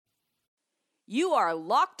You are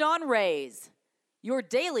Locked On Rays, your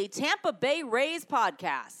daily Tampa Bay Rays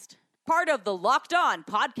podcast. Part of the Locked On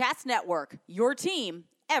Podcast Network, your team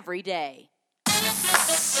every day.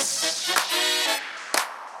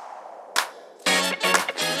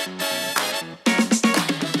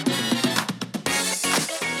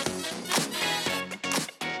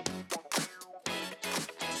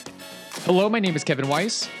 Hello, my name is Kevin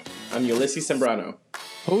Weiss. I'm Ulysses Sembrano,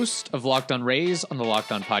 host of Locked On Rays on the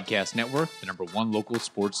Locked On Podcast Network, the #1 local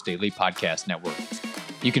sports daily podcast network.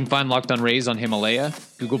 You can find Locked On Rays on Himalaya,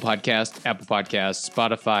 Google Podcasts, Apple Podcasts,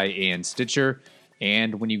 Spotify, and Stitcher.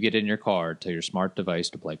 And when you get in your car, tell your smart device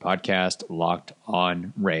to play podcast Locked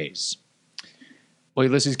On Rays. Well,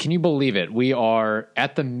 Ulysses, can you believe it? We are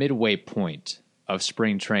at the midway point of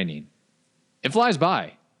spring training. It flies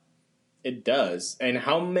by. It does. And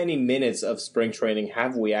how many minutes of spring training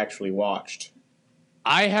have we actually watched?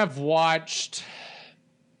 I have watched,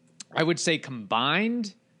 I would say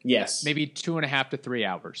combined, yes, maybe 2.5 to 3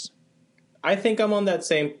 hours. I think I'm on that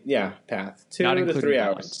same path. 2 to 3 hours.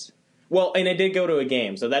 Highlights. Well, and I did go to a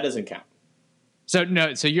game, so that doesn't count.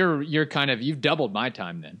 So you're kind of, you've doubled my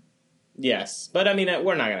time then. Yes, but I mean,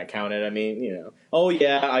 we're not going to count it. I mean, oh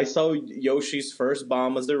yeah, I saw Yoshi's first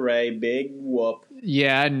bomb as a Ray, big whoop.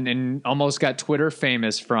 Yeah, and almost got Twitter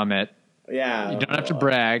famous from it. Yeah. You don't have to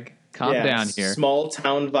brag. Calm down here. Small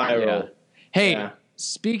town viral. Yeah. Hey,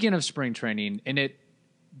 speaking of spring training and it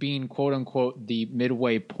being quote unquote the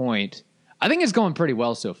midway point, I think it's going pretty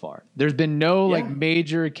well so far. There's been no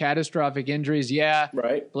major catastrophic injuries. Yeah.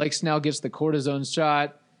 Right. Blake Snell gets the cortisone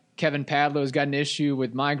shot. Kevin Padlow's got an issue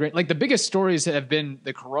with migraine. Like the biggest stories have been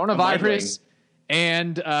the coronavirus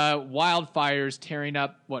and wildfires tearing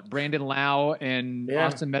up Brandon Lau and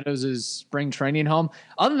Austin Meadows' spring training home.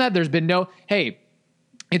 Other than that, there's been no. Hey,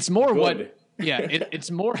 it's more Good.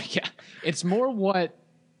 it's more what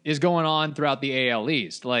is going on throughout the AL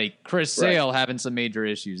East. Like Chris Sale having some major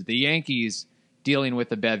issues. The Yankees dealing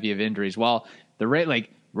with a bevy of injuries. While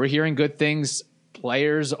we're hearing good things.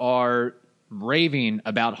 Players are raving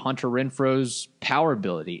about Hunter Renfroe's power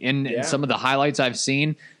ability. And some of the highlights I've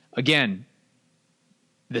seen, again,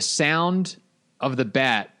 the sound of the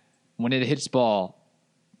bat when it hits ball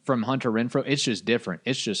from Hunter Renfroe, it's just different.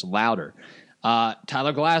 It's just louder.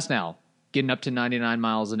 Tyler Glasnow getting up to 99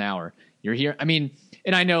 miles an hour. You're here. I mean,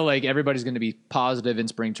 and I know everybody's going to be positive in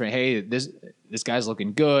spring training. Hey, this guy's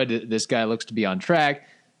looking good. This guy looks to be on track.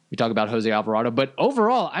 We talk about Jose Alvarado, but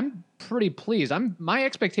overall, I'm pretty pleased. My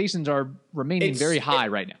expectations are remaining very high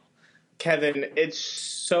right now. Kevin, it's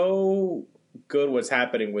so good what's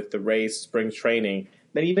happening with the Rays spring training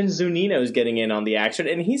that even Zunino is getting in on the action,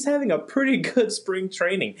 and he's having a pretty good spring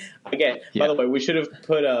training. Again, by the way, we should have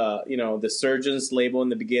put the surgeon's label in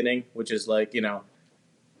the beginning, which is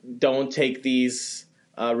don't take these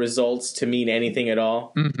results to mean anything at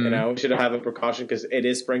all. Mm-hmm. We should have a precaution because it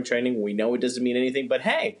is spring training. We know it doesn't mean anything, but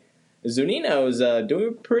hey, Zunino is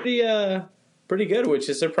doing pretty good, which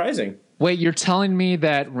is surprising. Wait, you're telling me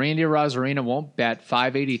that Randy Arozarena won't bat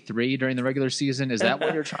 .583 during the regular season? Is that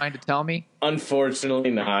what you're trying to tell me?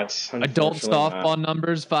 Unfortunately not. Adult softball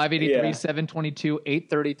numbers, .583, 722,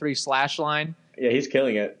 833 slash line. Yeah, he's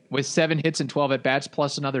killing it. With 7 hits and 12 at-bats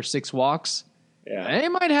plus another 6 walks. Yeah. They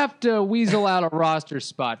might have to weasel out a roster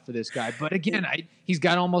spot for this guy. But again, he's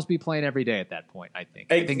got to almost be playing every day at that point, I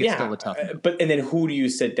think. I think it's still a tough move. And then who do you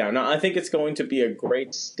sit down? Now, I think it's going to be a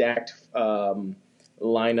great stacked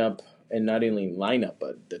lineup, and not only lineup,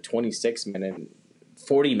 but the 26-man and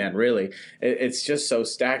 40-man, really. It's just so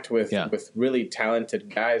stacked with really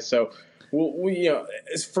talented guys. So,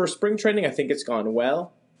 for spring training, I think it's gone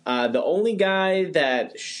well. The only guy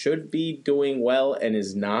that should be doing well and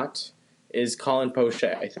is not is Colin Poche,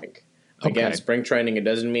 I think. Again, spring training, it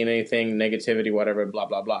doesn't mean anything, negativity, whatever, blah,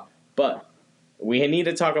 blah, blah. But we need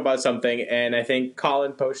to talk about something, and I think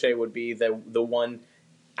Colin Poche would be the one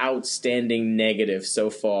outstanding negative so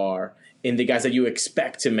far in the guys that you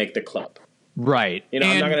expect to make the club. Right.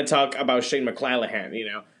 I'm not going to talk about Shane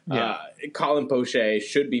McClanahan, Colin Poche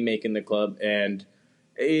should be making the club, and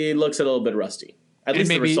it looks a little bit rusty. At least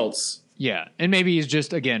the results. Yeah, and maybe he's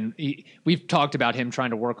just, again, we've talked about him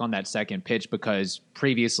trying to work on that second pitch because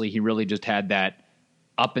previously he really just had that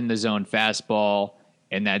up-in-the-zone fastball,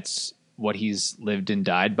 and that's what he's lived and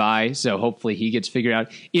died by. So hopefully he gets figured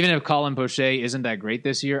out. Even if Colin Poche isn't that great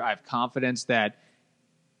this year, I have confidence that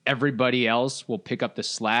everybody else will pick up the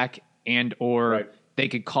slack or they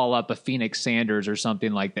could call up a Phoenix Sanders or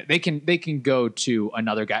something like that. They can go to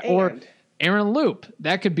another guy. Or Aaron Loop.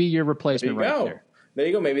 That could be your replacement there. There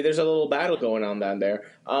you go. Maybe there's a little battle going on down there.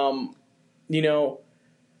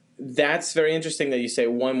 That's very interesting that you say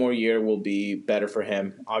one more year will be better for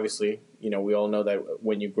him. Obviously, we all know that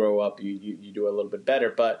when you grow up, you do a little bit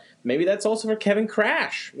better. But maybe that's also for Kevin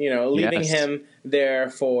Crash, leaving him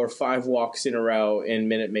there for 5 walks in a row in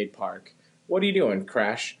Minute Maid Park. What are you doing,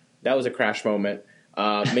 Crash? That was a Crash moment.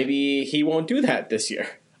 Maybe he won't do that this year.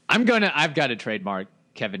 I've got to trademark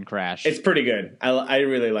Kevin Crash. It's pretty good. I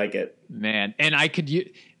really like it. Man, and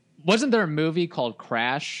wasn't there a movie called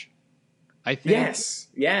Crash? I think yes.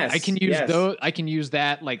 I can use those. I can use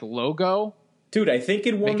that like logo. Dude, I think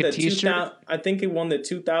it won the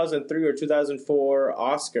 2003 or 2004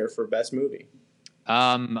 Oscar for best movie.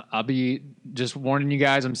 I'll be just warning you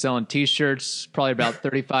guys. I'm selling T-shirts, probably about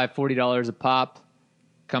 $35, $40 a pop.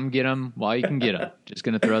 Come get them while you can get them. Just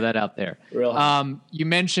gonna throw that out there. Real. You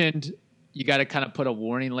mentioned you got to kind of put a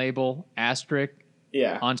warning label asterisk.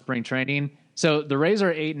 On spring training. So the Rays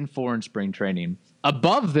are 8-4 in spring training.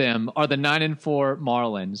 Above them are the 9-4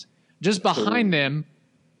 Marlins. Just behind them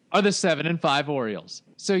are the 7-5 Orioles.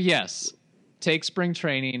 So yes, take spring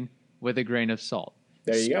training with a grain of salt.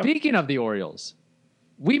 There you go. Speaking of the Orioles,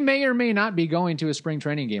 we may or may not be going to a spring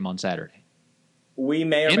training game on Saturday. We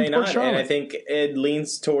may or may not, Charlotte. And I think it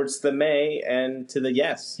leans towards the may and to the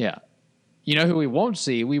yes. Yeah. You know who we won't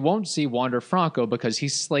see? We won't see Wander Franco because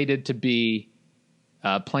he's slated to be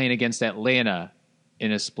playing against Atlanta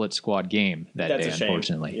in a split squad game that's day,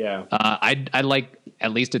 unfortunately. Yeah. I'd like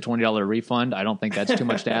at least a $20 refund. I don't think that's too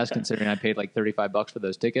much to ask considering I paid like $35 for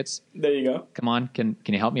those tickets. There you go. Come on. Can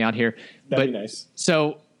you help me out here? That'd be nice.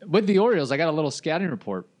 So with the Orioles, I got a little scouting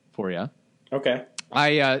report for you. Okay.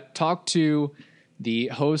 I talked to the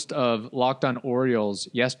host of Locked On Orioles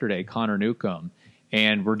yesterday, Connor Newcomb,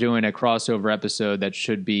 and we're doing a crossover episode that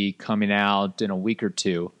should be coming out in a week or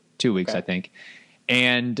 2 weeks, I think.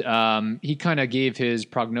 And he kind of gave his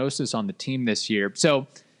prognosis on the team this year. So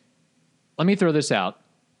let me throw this out.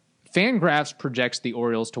 Fangraphs projects the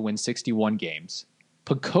Orioles to win 61 games.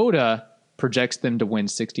 Pacoda projects them to win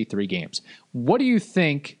 63 games. What do you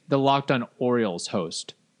think the Locked On Orioles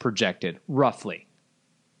host projected, roughly?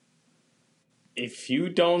 If you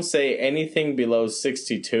don't say anything below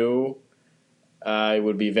 62, I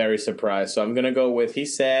would be very surprised. So I'm going to go with, he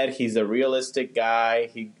said he's a realistic guy.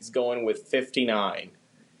 He's going with 59.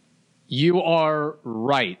 You are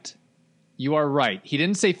right. You are right. He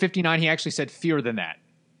didn't say 59. He actually said fewer than that.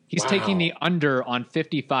 He's taking the under on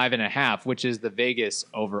 55.5, which is the Vegas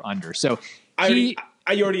over-under. So I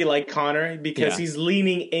already like Connor because he's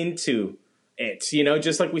leaning into it.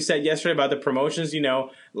 Just like we said yesterday about the promotions,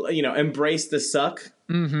 embrace the suck.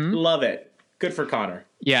 Mm-hmm. Love it. Good for Connor.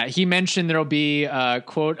 Yeah, he mentioned there'll be,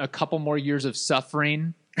 quote, a couple more years of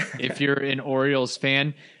suffering if you're an Orioles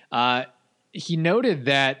fan. He noted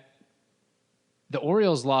that the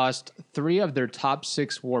Orioles lost 3 of their top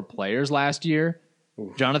 6 WAR players last year.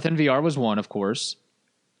 Oof. Jonathan Villar was one, of course.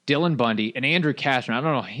 Dylan Bundy and Andrew Kastner. I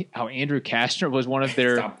don't know how Andrew Kastner was one of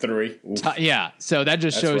their top 3. So that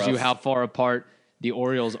just shows you how far apart the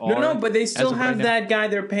Orioles are. No, but they still have that guy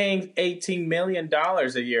they're paying $18 million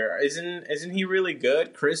a year. Isn't he really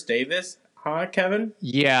good? Chris Davis? Huh, Kevin?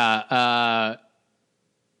 Yeah.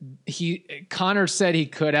 Connor said he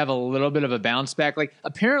could have a little bit of a bounce back. Like,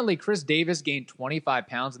 apparently Chris Davis gained 25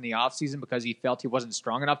 pounds in the offseason because he felt he wasn't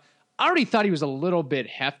strong enough. I already thought he was a little bit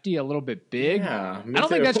hefty, a little bit big. Yeah, I don't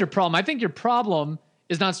think that's your problem. I think your problem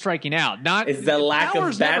is not striking out. It's the lack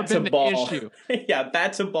of bat to ball. Yeah,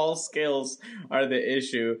 bat to ball skills are the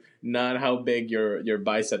issue, not how big your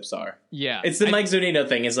biceps are. Yeah. It's the Mike Zunino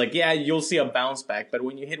thing. It's like, yeah, you'll see a bounce back, but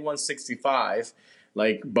when you hit 165,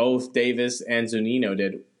 like both Davis and Zunino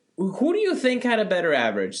did, who do you think had a better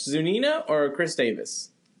average, Zunino or Chris Davis?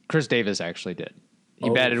 Chris Davis actually did. He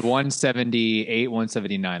batted 178,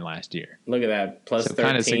 179 last year. Look at that. Plus so 13.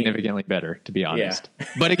 Kind of significantly better, to be honest. Yeah.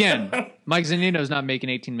 But again, Mike Zunino's not making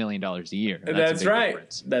 $18 million a year. That's right.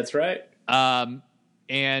 Difference. That's right.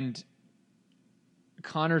 And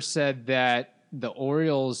Connor said that the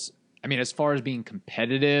Orioles, as far as being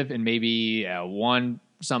competitive and maybe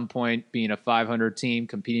some point being a 500 team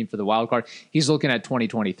competing for the wild card, he's looking at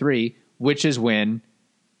 2023, which is when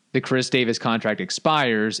the Chris Davis contract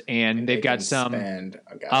expires, and they've got some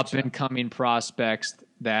up-and-coming prospects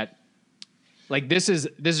that, like, this is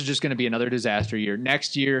just going to be another disaster year.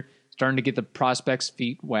 Next year, starting to get the prospects'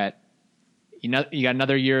 feet wet. You got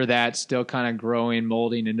another year of that, still kind of growing,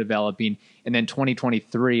 molding, and developing. And then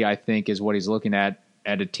 2023, I think, is what he's looking at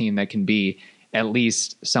a team that can be at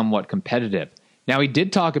least somewhat competitive. Now, he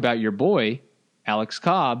did talk about your boy, Alex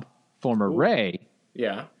Cobb, former Ray.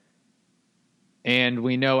 Yeah. And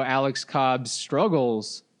we know Alex Cobb's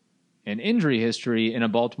struggles and injury history in a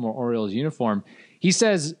Baltimore Orioles uniform. He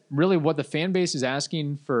says really what the fan base is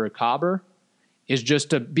asking for Cobber is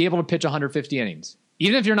just to be able to pitch 150 innings.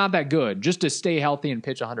 Even if you're not that good, just to stay healthy and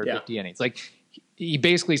pitch 150 innings. Like he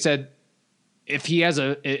basically said, if he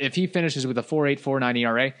finishes with a 4.8, 4.9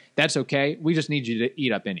 ERA, that's okay. We just need you to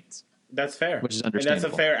eat up innings. That's fair, which is understandable.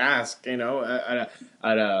 And that's a fair ask,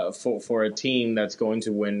 for a team that's going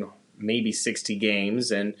to win maybe 60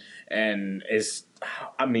 games and is,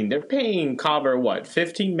 I mean, they're paying Cobber what,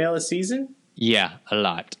 15 mil a season? Yeah, a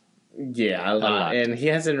lot. Yeah, a lot. And he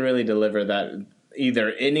hasn't really delivered that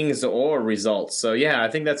either innings or results. So yeah,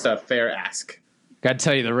 I think that's a fair ask. Got to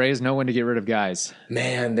tell you, the Rays know when to get rid of guys.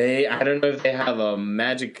 Man, I don't know if they have a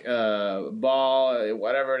magic ball,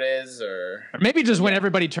 whatever it is, or maybe just when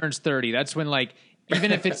everybody turns 30. That's when, like,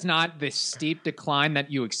 even if it's not the steep decline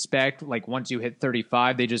that you expect, like once you hit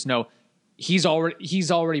 35, they just know he's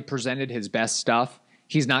already presented his best stuff.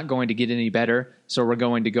 He's not going to get any better, so we're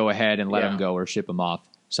going to go ahead and let him go or ship him off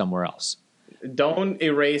somewhere else. Don't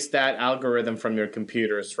erase that algorithm from your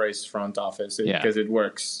computer's race front office because it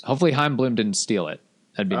works. Hopefully Chaim Bloom didn't steal it.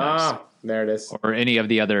 That'd be nice. There it is. Or any of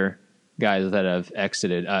the other guys that have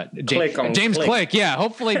exited. James Click. Yeah,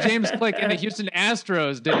 hopefully James Click and the Houston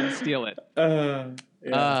Astros didn't steal it.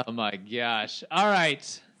 Oh, my gosh. All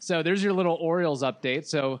right. So there's your little Orioles update.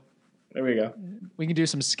 So there we go. We can do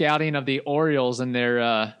some scouting of the Orioles and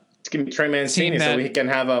their it's going to be Trey Mancini, so we can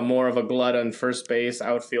have more of a glut on first base,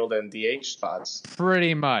 outfield, and DH spots.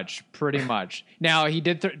 Pretty much. Now, he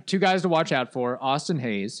did two guys to watch out for, Austin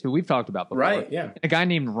Hayes, who we've talked about before. Right, yeah. And a guy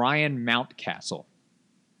named Ryan Mountcastle.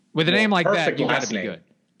 With a name like that, you got to be good.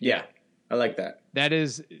 Yeah, I like that. That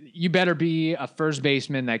is, you better be a first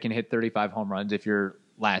baseman that can hit 35 home runs if your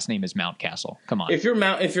last name is Mountcastle. Come on. If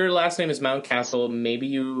your last name is Mountcastle, maybe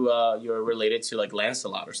you're related to like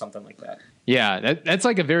Lancelot or something like that. Yeah, that's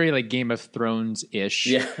like a very like Game of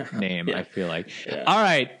Thrones-ish name, I feel like. Yeah. All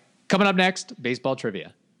right, coming up next, baseball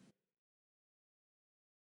trivia.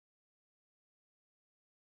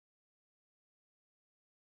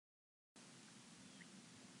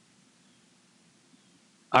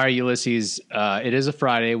 All right, Ulysses, it is a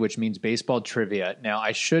Friday, which means baseball trivia. Now,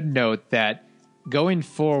 I should note that going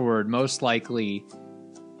forward, most likely,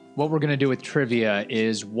 what we're going to do with trivia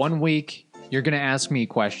is 1 week, you're going to ask me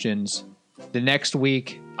questions. The next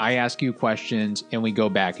week, I ask you questions, and we go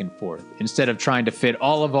back and forth. Instead of trying to fit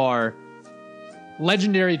all of our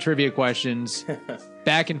legendary trivia questions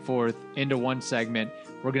back and forth into one segment,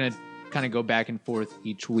 we're going to kind of go back and forth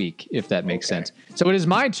each week, if that makes sense. So it is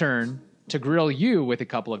my turn to grill you with a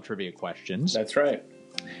couple of trivia questions. That's right.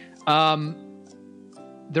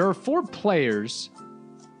 There are 4 players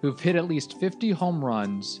who've hit at least 50 home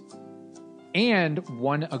runs and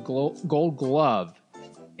won a Gold Glove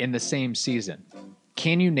in the same season.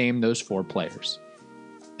 Can you name those 4 players?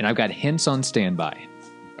 And I've got hints on standby.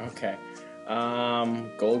 Okay.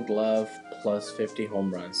 Gold Glove plus 50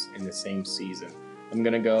 home runs in the same season. I'm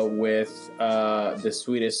going to go with the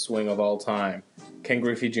sweetest swing of all time, Ken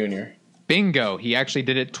Griffey Jr. Bingo. He actually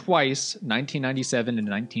did it twice, 1997 and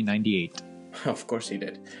 1998. Of course he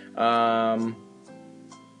did.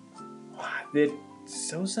 Did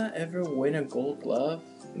Sosa ever win a Gold Glove?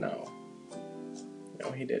 No,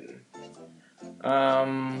 he didn't.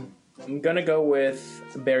 I'm gonna go with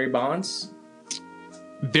Barry Bonds.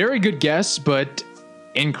 Very good guess, but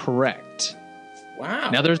incorrect.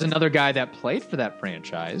 Wow. Now there's another guy that played for that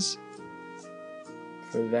franchise.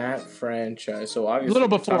 So obviously, a little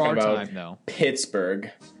before our time, though.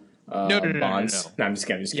 Pittsburgh. No, Bonds. No, I'm just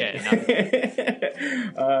kidding. Yeah.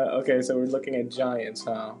 Okay, so we're looking at Giants,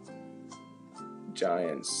 huh?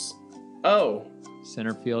 Giants. Oh.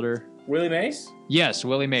 Center fielder. Willie Mays? Yes,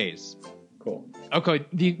 Willie Mays. Cool. Okay,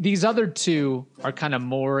 these other 2 are kind of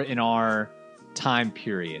more in our time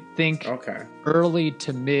period. Think early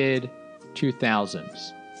to mid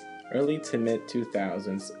 2000s. Early to mid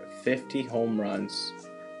 2000s, 50 home runs.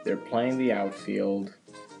 They're playing the outfield,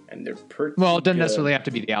 and they're pretty Well, it doesn't good. necessarily have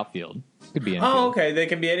to be the outfield. It could be infield. Oh, okay. They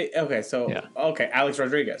can be any. Okay, so Alex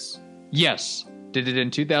Rodriguez. Yes, did it in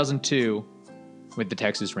 2002 with the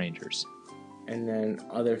Texas Rangers. And then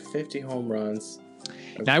other 50 home runs.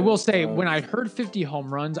 Now, I will say, when I heard 50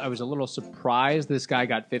 home runs, I was a little surprised this guy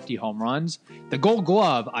got 50 home runs. The Gold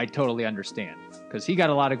Glove, I totally understand, because he got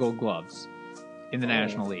a lot of Gold Gloves in the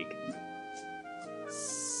National League.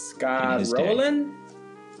 Scott Rowland?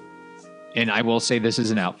 And I will say this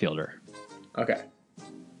is an outfielder. Okay.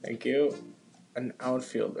 Thank you. An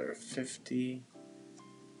outfielder. 50.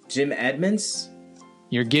 Jim Edmonds?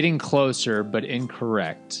 You're getting closer, but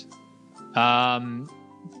incorrect.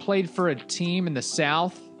 Played for a team in the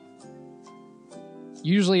South.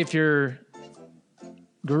 Usually if you're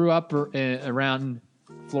grew up around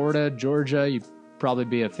Florida, Georgia, you'd probably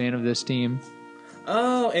be a fan of this team.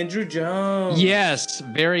 Oh, Andrew Jones. Yes,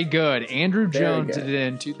 very good. Andrew Very Jones good. did it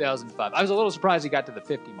in 2005. I was a little surprised he got to the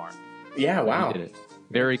 50 mark. Yeah, wow. He did it.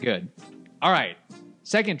 Very good. All right,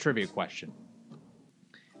 second trivia question.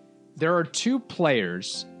 There are 2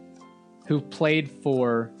 players who played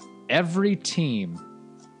for every team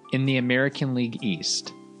in the American League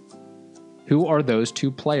East. Who are those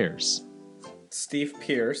 2 players? Steve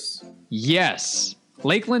Pierce. Yes.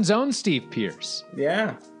 Lakeland's own Steve Pierce.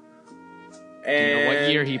 Yeah. Do you know what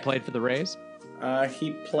And year he played for the Rays?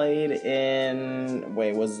 he played in.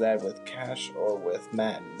 Wait, was that with Cash or with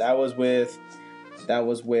Madden? That was with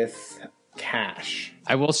Cash.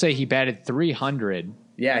 I will say he batted 300.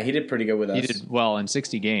 Yeah, he did pretty good with us. He did well in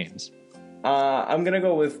 60 games. I'm gonna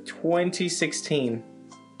go with 2016.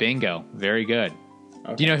 Bingo. Very good.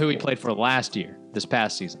 Okay. Do you know who he played for last year, this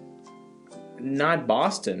past season? Not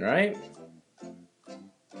Boston, right?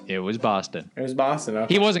 It was Boston. It was Boston.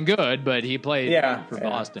 Okay. He wasn't good, but he played for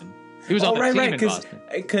Boston. He was on the team in Boston.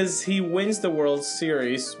 Because he wins the World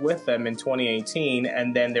Series with them in 2018,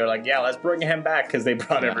 and then they're like, yeah, let's bring him back because they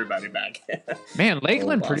brought everybody back. Man,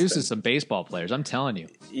 Lakeland Boston. produces some baseball players. I'm telling you.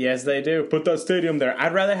 Yes, they do. Put that stadium there.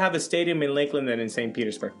 I'd rather have a stadium in Lakeland than in St.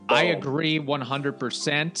 Petersburg. Boom. I agree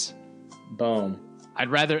 100%. Boom. I'd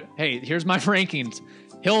rather. Hey, here's my rankings: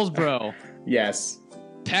 Hillsborough, Yes.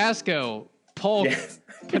 Pasco, Polk, Yes.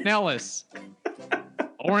 Pinellas,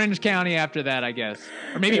 Orange County after that, I guess,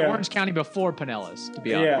 or maybe Yeah. Orange County before Pinellas. To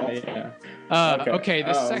be honest. Yeah. Okay,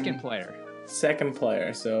 the second player. Second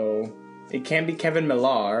player. So it can be Kevin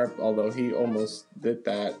Millar, although he almost did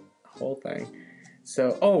that whole thing.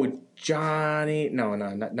 So, Johnny. No,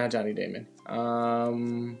 not Johnny Damon.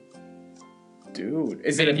 Dude,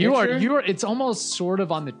 is it a you pitcher? are. It's almost sort of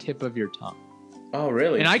on the tip of your tongue, Oh,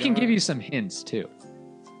 really? and I can give you some hints too.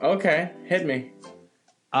 Okay, hit me.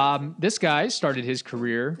 This guy started his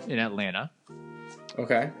career in Atlanta,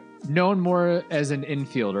 Okay. known more as an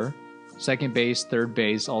infielder, second base, third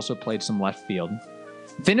base, also played some left field.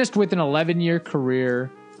 Finished with an 11-year career.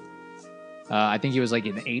 I think he was like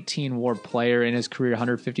an 18 WAR player in his career,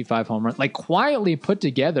 155 home runs. Like quietly put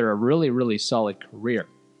together a really, really solid career.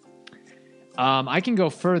 I can go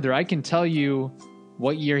further. I can tell you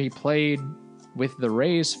what year he played with the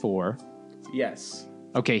Rays for. Yes.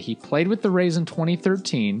 Okay, he played with the Rays in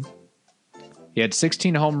 2013. He had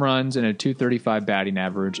 16 home runs and a 235 batting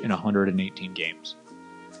average in 118 games.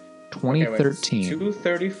 2013.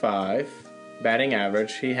 235 batting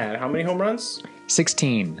average. He had how many home runs?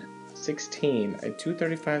 16. 16. A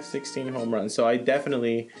 235, 16 home runs. So I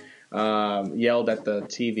definitely yelled at the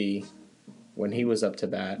TV when he was up to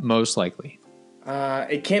bat. Most likely.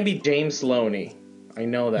 It can't be James Loney. I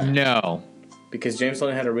know that. No. Because James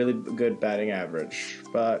Loney had a really good batting average.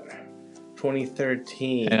 But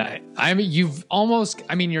 2013. And I mean,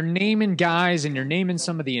 you're naming guys and you're naming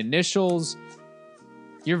some of the initials.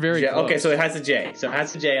 You're very close. Okay, so it has a J. So it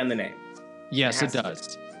has a J on the name. Yes, it it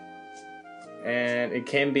does. And it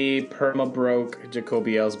can be Perma Broke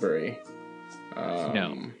Jacoby Ellsbury.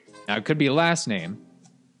 No. Now, it could be a last name.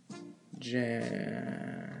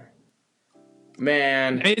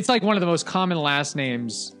 Man. It's like one of the most common last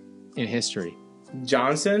names in history.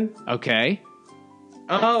 Johnson? Okay.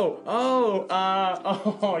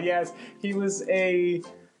 Yes.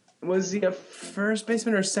 Was he a first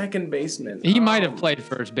baseman or second baseman? He might have played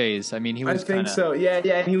first base. I mean, he was I think so.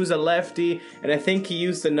 Yeah. He was a lefty, and I think he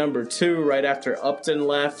used the number 2 right after Upton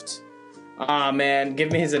left. Man.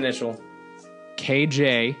 Give me his initial.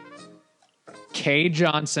 KJ. K.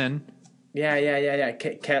 Johnson. Yeah.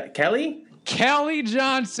 Kelly? Kelly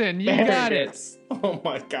Johnson. You got it. Oh,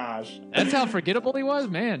 my gosh. That's how forgettable he was,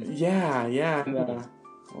 man. Yeah.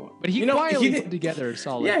 But he quietly put together a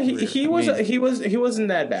solid career. He wasn't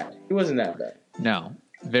that bad. He wasn't that bad. No.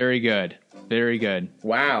 Very good. Very good.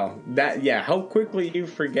 Wow. How quickly you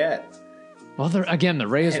forget. Well, the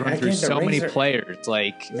Rays run through so many Rays players.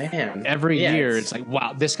 Like, Man. every year, it's like,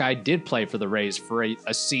 wow, this guy did play for the Rays for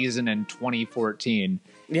a season in 2014.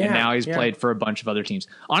 Yeah, and now he's played for a bunch of other teams.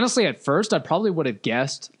 Honestly, at first, I probably would have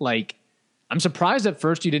guessed, like, I'm surprised at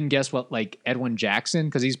first you didn't guess what, like, Edwin Jackson,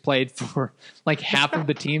 because he's played for, like, half of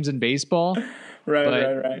the teams in baseball.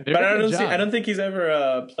 Right. But I don't think he's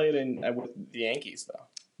ever played with the Yankees, though.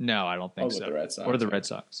 No, I don't think so. With the Red Sox. Or the Red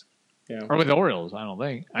Sox. Yeah. Or with the Orioles, I don't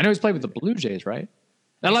think. I know he's played with the Blue Jays, right?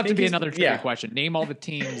 That'll have to be another trivia question. Name all the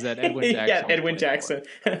teams that Edwin Jackson Edwin Jackson.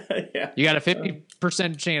 Yeah. You got a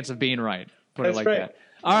 50% chance of being right. Put it like that.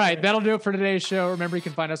 All right, that'll do it for today's show. Remember, you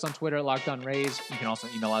can find us on Twitter at Locked On Rays. You can also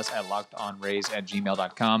email us at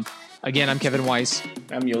lockedonrays@gmail.com. Again, I'm Kevin Weiss.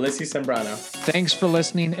 I'm Ulysses Sembrano. Thanks for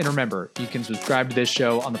listening. And remember, you can subscribe to this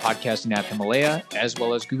show on the podcasting app Himalaya, as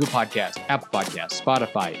well as Google Podcasts, Apple Podcasts,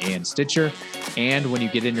 Spotify, and Stitcher. And when you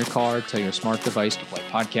get in your car, tell your smart device to play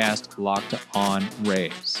podcast Locked On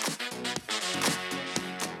Rays.